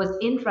 It was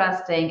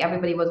interesting.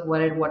 Everybody was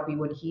worried what we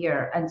would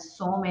hear. And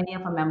so many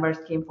of our members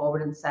came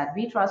forward and said,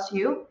 we trust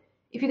you.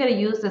 If you're going to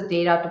use this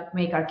data to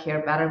make our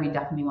care better, we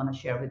definitely want to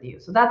share with you.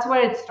 So that's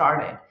where it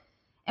started.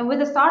 And with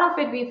the start of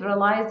it, we've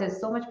realized there's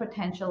so much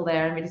potential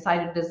there. And we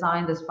decided to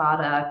design this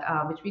product,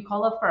 which we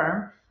call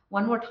Affirm,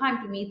 one more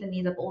time to meet the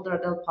needs of older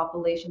adult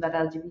population, that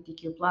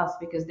LGBTQ+,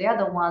 because they are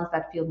the ones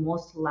that feel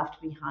most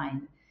left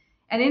behind.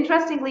 And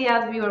interestingly,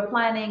 as we were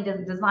planning,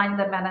 designing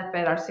the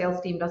benefit, our sales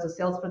team does a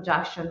sales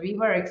projection. We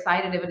were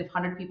excited even if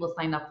 100 people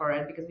signed up for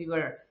it, because we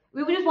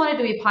just wanted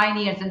to be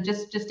pioneers and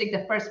just take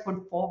the first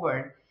foot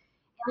forward.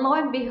 And lo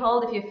and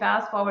behold, if you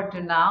fast forward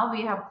to now,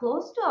 we have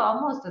close to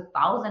almost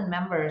 1,000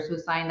 members who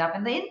signed up.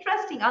 And the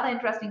other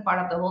interesting part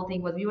of the whole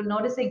thing was we were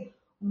noticing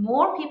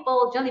more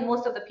people, generally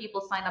most of the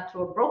people sign up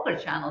through a broker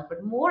channel,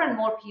 but more and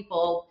more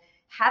people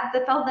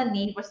felt the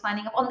need for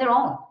signing up on their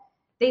own.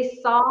 They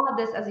saw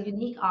this as a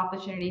unique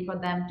opportunity for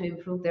them to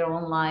improve their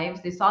own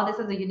lives. They saw this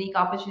as a unique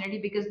opportunity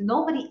because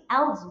nobody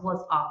else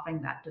was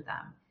offering that to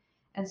them.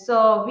 And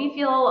so we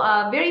feel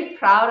very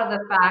proud of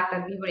the fact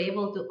that we were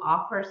able to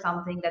offer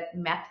something that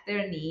met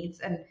their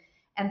needs.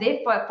 And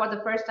they, for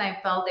the first time,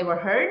 felt they were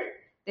heard.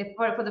 They,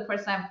 for the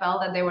first time,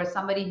 felt that there was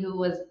somebody who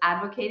was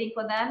advocating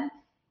for them.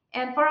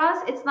 And for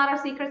us, it's not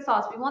our secret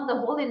sauce. We want the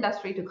whole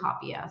industry to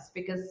copy us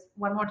because,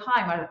 one more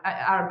time,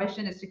 our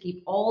mission is to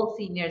keep all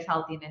seniors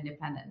healthy and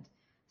independent.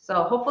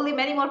 So hopefully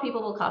many more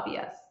people will copy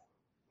us.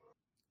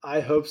 I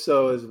hope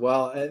so as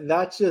well. And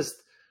not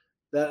just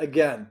that,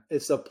 again,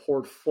 it's a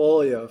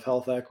portfolio of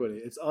health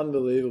equity. It's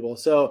unbelievable.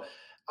 So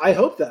I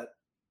hope that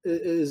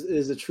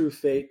is a true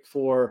fate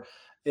for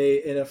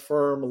an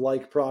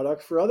Affirm-like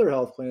product for other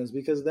health plans,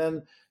 because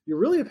then you're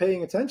really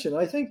paying attention.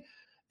 I think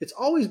it's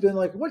always been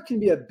like, what can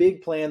be a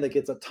big plan that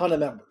gets a ton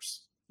of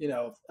members,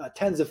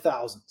 tens of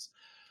thousands.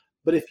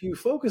 But if you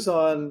focus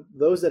on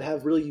those that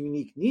have really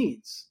unique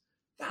needs,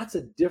 that's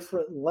a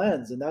different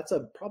lens. And that's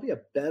probably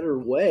a better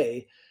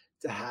way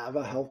to have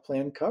a health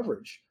plan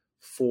coverage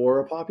for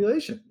a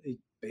population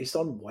based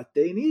on what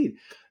they need.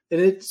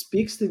 And it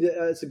speaks to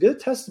it's a good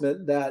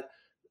testament that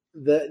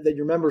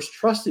your members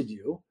trusted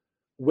you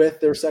with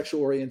their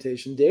sexual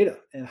orientation data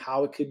and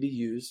how it could be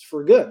used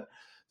for good.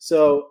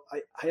 So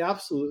I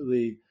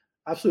absolutely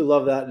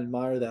love that and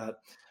admire that.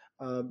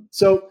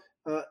 So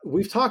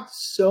we've talked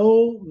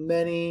so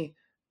many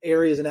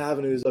areas and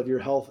avenues of your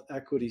health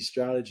equity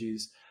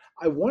strategies.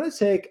 I want to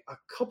take a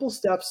couple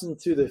steps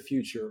into the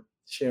future,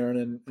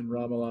 Sharon and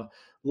Ramala.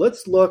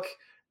 Let's look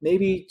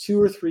maybe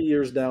 2 or 3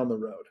 years down the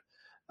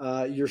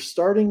road. You're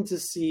starting to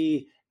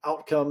see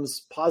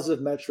outcomes,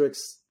 positive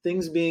metrics,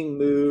 things being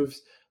moved,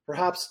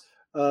 perhaps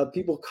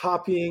people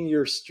copying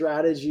your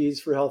strategies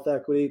for health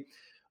equity.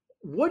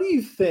 What do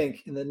you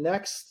think in the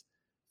next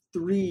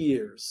 3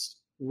 years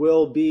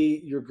will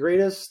be your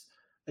greatest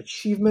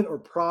achievement or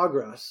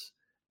progress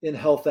in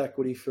health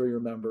equity for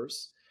your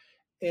members?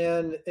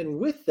 And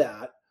with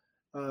that,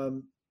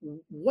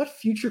 what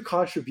future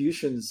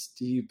contributions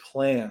do you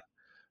plan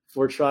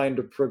for trying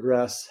to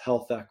progress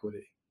health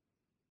equity?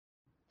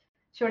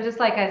 Sure. Just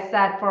like I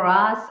said, for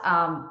us,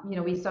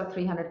 we serve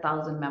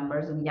 300,000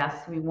 members, and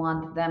yes, we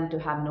want them to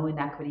have no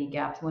inequity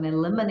gaps. We want to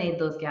eliminate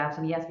those gaps.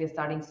 And yes, we're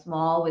starting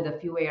small with a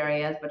few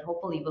areas, but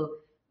hopefully we'll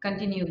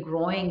continue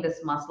growing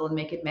this muscle and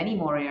make it many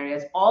more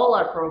areas. All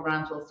our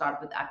programs will start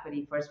with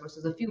equity first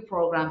versus a few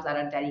programs that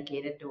are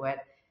dedicated to it.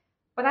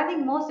 But I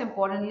think most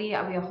importantly, we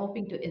are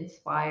hoping to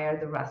inspire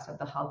the rest of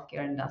the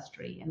healthcare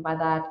industry. And by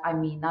that, I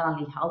mean not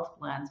only health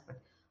plans,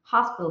 but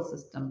hospital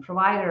system,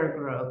 provider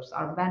groups,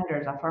 our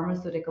vendors, our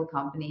pharmaceutical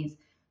companies,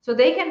 so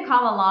they can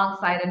come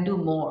alongside and do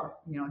more,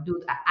 do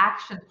the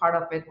action part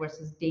of it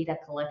versus data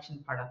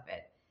collection part of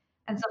it.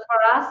 And so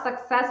for us,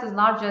 success is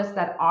not just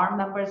that our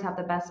members have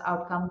the best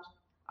outcomes.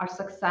 Our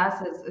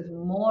success is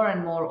more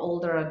and more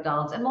older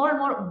adults and more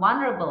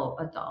vulnerable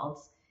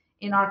adults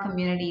in our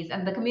communities,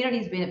 and the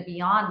communities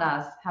beyond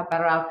us have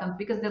better outcomes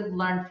because they've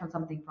learned from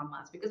something from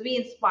us, because we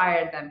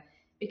inspired them,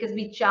 because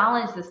we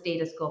challenged the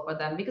status quo for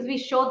them, because we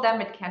showed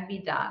them it can be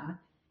done.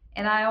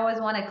 And I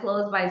always want to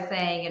close by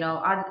saying,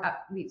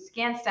 we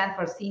SCAN stand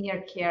for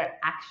Senior Care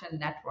Action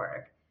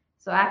Network.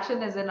 So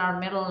action is in our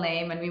middle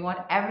name, and we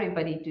want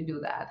everybody to do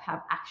that,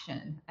 have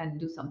action and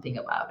do something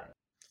about it.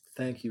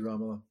 Thank you,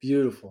 Ramala.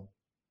 Beautiful.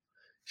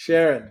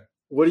 Sharon,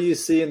 what do you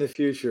see in the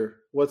future?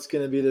 What's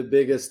going to be the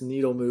biggest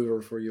needle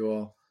mover for you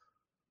all?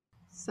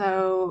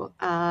 So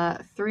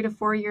 3 to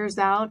 4 years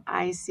out,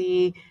 I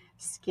see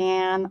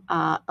SCAN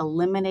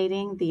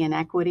eliminating the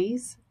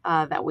inequities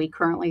that we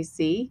currently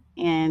see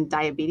in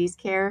diabetes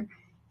care,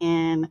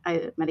 in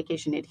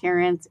medication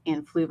adherence,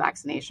 and flu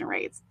vaccination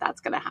rates.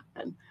 That's going to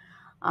happen.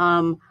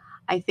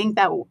 I think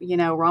that,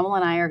 Ramala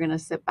and I are going to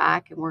sit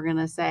back and we're going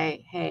to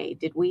say, hey,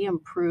 did we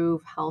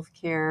improve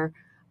healthcare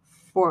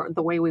for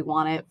the way we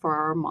want it for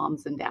our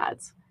moms and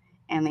dads?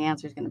 And the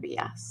answer is going to be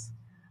yes.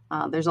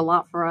 There's a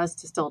lot for us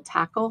to still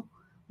tackle,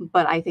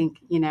 but I think,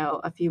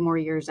 a few more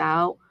years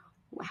out,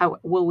 how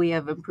will we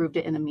have improved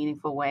it in a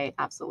meaningful way?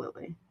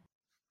 Absolutely.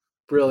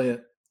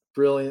 Brilliant.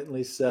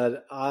 Brilliantly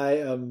said. I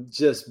am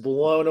just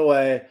blown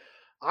away.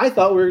 I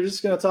thought we were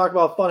just going to talk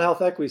about fun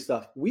health equity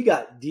stuff. We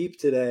got deep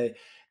today,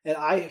 and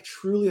I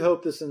truly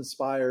hope this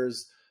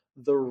inspires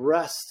the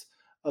rest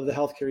of the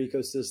healthcare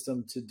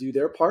ecosystem to do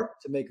their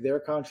part, to make their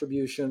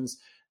contributions,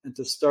 and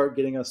to start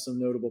getting us some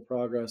notable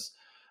progress.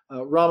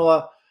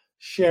 Ramala,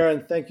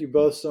 Sharon, thank you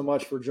both so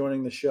much for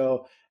joining the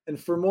show. And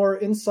for more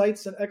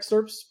insights and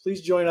excerpts,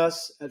 please join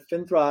us at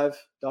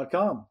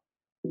finthrive.com.